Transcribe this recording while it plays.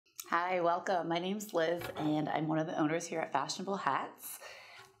Hi, welcome. My name's Liz and I'm one of the owners here at Fashionable Hats.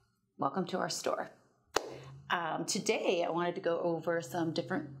 Welcome to our store. Today I wanted to go over some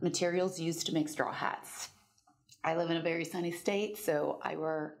different materials used to make straw hats. I live in a very sunny state, so I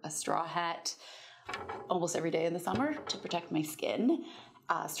wear a straw hat almost every day in the summer to protect my skin.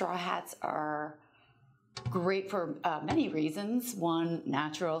 Straw hats are great for many reasons. One,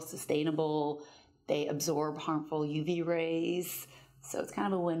 natural, sustainable. They absorb harmful UV rays. So it's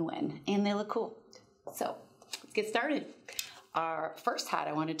kind of a win-win, and they look cool. So let's get started. Our first hat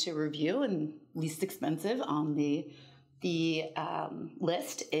I wanted to review, and least expensive on the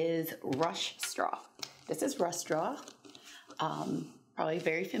list, is Rush Straw. This is Rush Straw, probably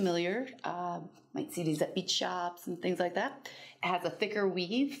very familiar. Might see these at beach shops and things like that. It has a thicker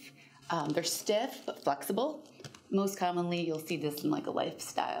weave. They're stiff but flexible. Most commonly, you'll see this in like a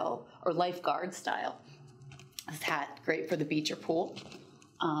lifestyle or Lifeguard style. This hat, great for the beach or pool.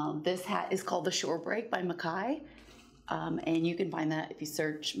 This hat is called the Shore Break by Mackay. And you can find that if you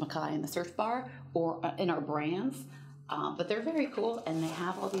search Mackay in the search bar or in our brands. But they're very cool, and they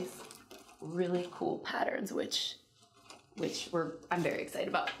have all these really cool patterns, which I'm very excited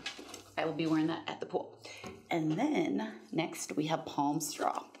about. I will be wearing that at the pool. And then next we have Palm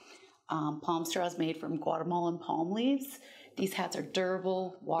Straw. Palm Straw is made from Guatemalan Palm Leafs. These hats are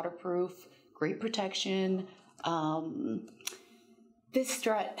durable, waterproof, great protection. This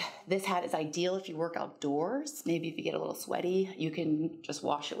hat is ideal if you work outdoors. Maybe if you get a little sweaty, you can just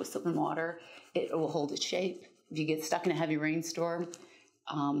wash it with soap and water. It will hold its shape. If you get stuck in a heavy rainstorm,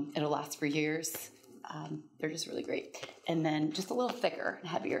 it'll last for years. They're just really great. And then just a little thicker and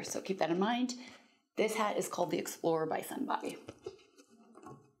heavier, so keep that in mind. This hat is called the Explorer by Sunbody.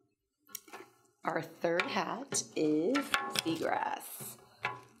 Our third hat is Seagrass.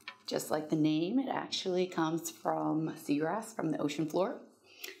 Just like the name, it actually comes from seagrass from the ocean floor.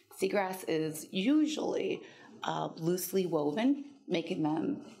 Seagrass is usually loosely woven, making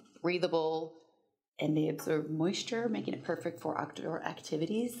them breathable, and they absorb moisture, making it perfect for outdoor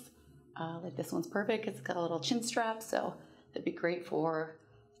activities. Like this one's perfect. It's got a little chin strap, so it'd be great for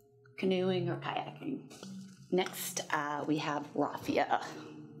canoeing or kayaking. Next, we have raffia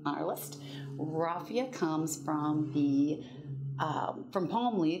on our list. Raffia comes from from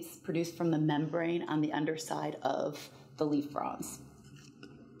palm leaves produced from the membrane on the underside of the leaf fronds.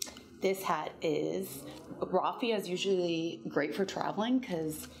 This hat raffia is usually great for traveling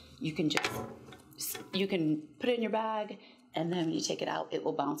because you can put it in your bag, and then when you take it out, it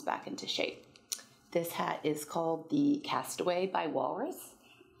will bounce back into shape. This hat is called the Castaway by Walrus,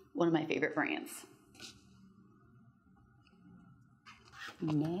 one of my favorite brands.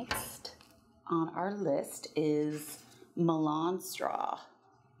 Next on our list is Milan straw,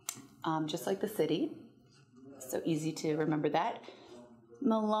 just like the city, so easy to remember that.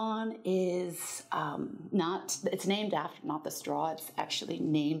 Milan is it's named after, not the straw, it's actually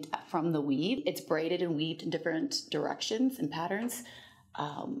named from the weave. It's braided and weaved in different directions and patterns.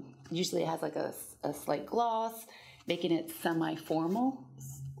 Usually it has like a slight gloss, making it semi-formal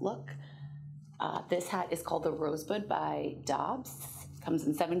look. This hat is called the Rosebud by Dobbs. Comes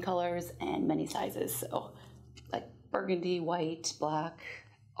in 7 colors and many sizes, so like burgundy, white, black,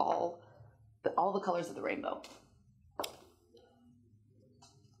 all the colors of the rainbow.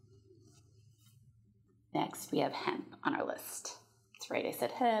 Next, we have hemp on our list. That's right, I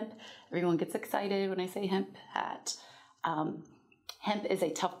said hemp. Everyone gets excited when I say hemp hat. Hemp is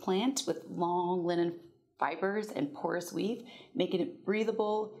a tough plant with long linen fibers and porous weave, making it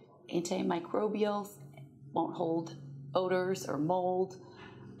breathable, antimicrobial, won't hold odors or mold.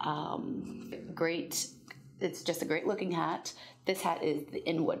 It's just a great looking hat. This hat is the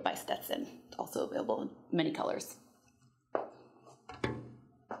Inwood by Stetson, also available in many colors.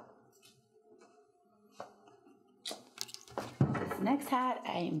 This next hat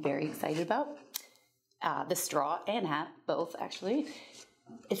I am very excited about. The straw and hat, both actually.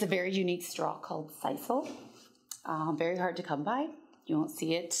 It's a very unique straw called sisal. Very hard to come by. You won't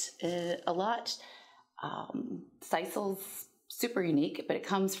see it a lot. Sisal's super unique, but it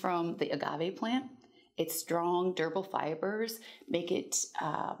comes from the agave plant. Its strong, durable fibers make it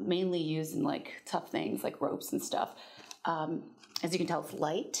mainly used in like tough things like ropes and stuff. As you can tell, it's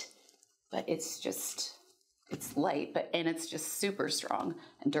light, but it's light, and it's just super strong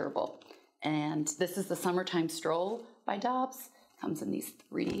and durable. And this is the Summertime Stroll by Dobbs. Comes in these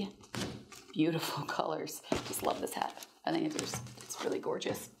 3 beautiful colors. Just love this hat. I think it's really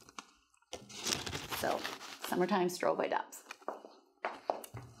gorgeous. So, Summertime Stroll by Dobbs.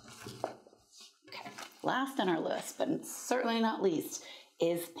 Okay, last on our list, but certainly not least,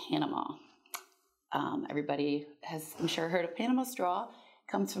 is Panama. Everybody has, I'm sure, heard of Panama straw.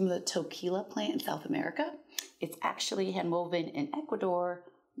 Comes from the toquila plant in South America. It's actually hand woven in Ecuador,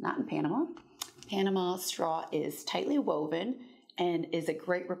 not in Panama. Panama straw is tightly woven and is a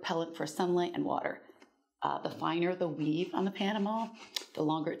great repellent for sunlight and water. The finer the weave on the Panama, the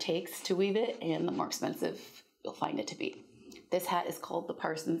longer it takes to weave it and the more expensive you'll find it to be. This hat is called the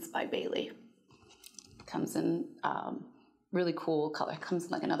Parsons by Bailey. Comes in really cool color. Comes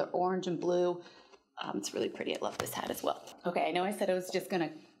in like another orange and blue. It's really pretty. I love this hat as well. Okay, I know I said I was just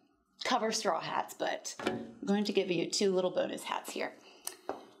gonna cover straw hats, but I'm going to give you two little bonus hats here.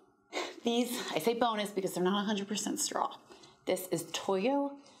 These, I say bonus because they're not 100% straw. This is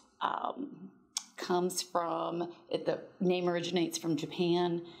Toyo. Comes from, the name originates from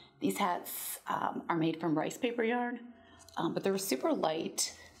Japan. These hats are made from rice paper yarn, but they're super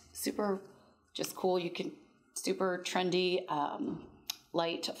light, super just cool. You can, super trendy,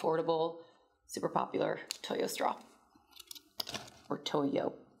 light, affordable, super popular Toyo straw, or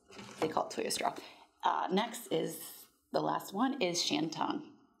Toyo. They call it Toyo straw. Next is, the last one is Shantung.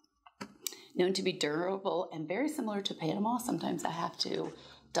 Known to be durable and very similar to Panama. Sometimes I have to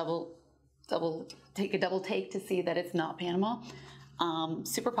take a double take to see that it's not Panama.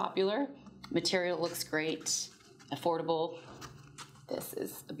 Super popular. Material looks great. Affordable. This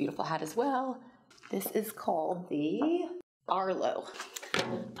is a beautiful hat as well. This is called the Arlo.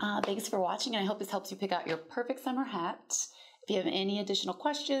 Thanks for watching, and I hope this helps you pick out your perfect summer hat. If you have any additional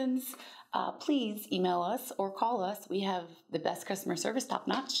questions, please email us or call us. We have the best customer service, top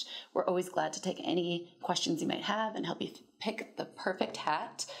notch. We're always glad to take any questions you might have and help you pick the perfect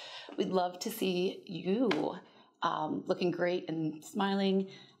hat. We'd love to see you looking great and smiling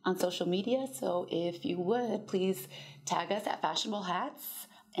on social media. So if you would, please tag us at Fashionable Hats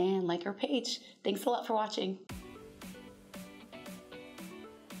and like our page. Thanks a lot for watching.